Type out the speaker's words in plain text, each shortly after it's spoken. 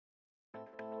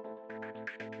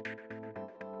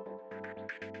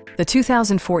the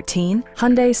 2014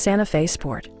 Hyundai Santa Fe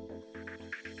Sport.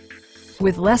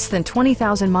 With less than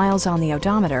 20,000 miles on the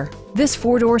odometer, this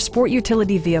four-door sport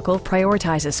utility vehicle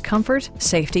prioritizes comfort,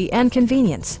 safety, and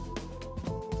convenience.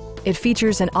 It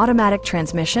features an automatic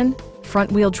transmission,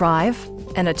 front-wheel drive,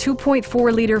 and a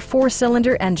 2.4-liter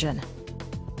four-cylinder engine.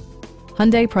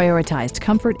 Hyundai prioritized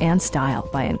comfort and style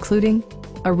by including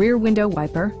a rear window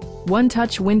wiper,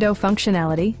 one-touch window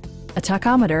functionality, a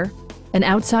tachometer, an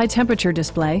outside temperature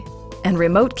display, and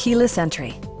remote keyless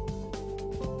entry.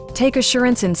 Take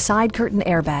assurance in side curtain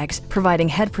airbags, providing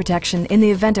head protection in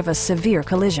the event of a severe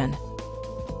collision.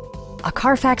 A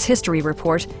Carfax history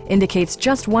report indicates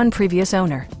just one previous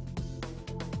owner.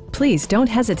 Please don't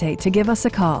hesitate to give us a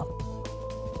call.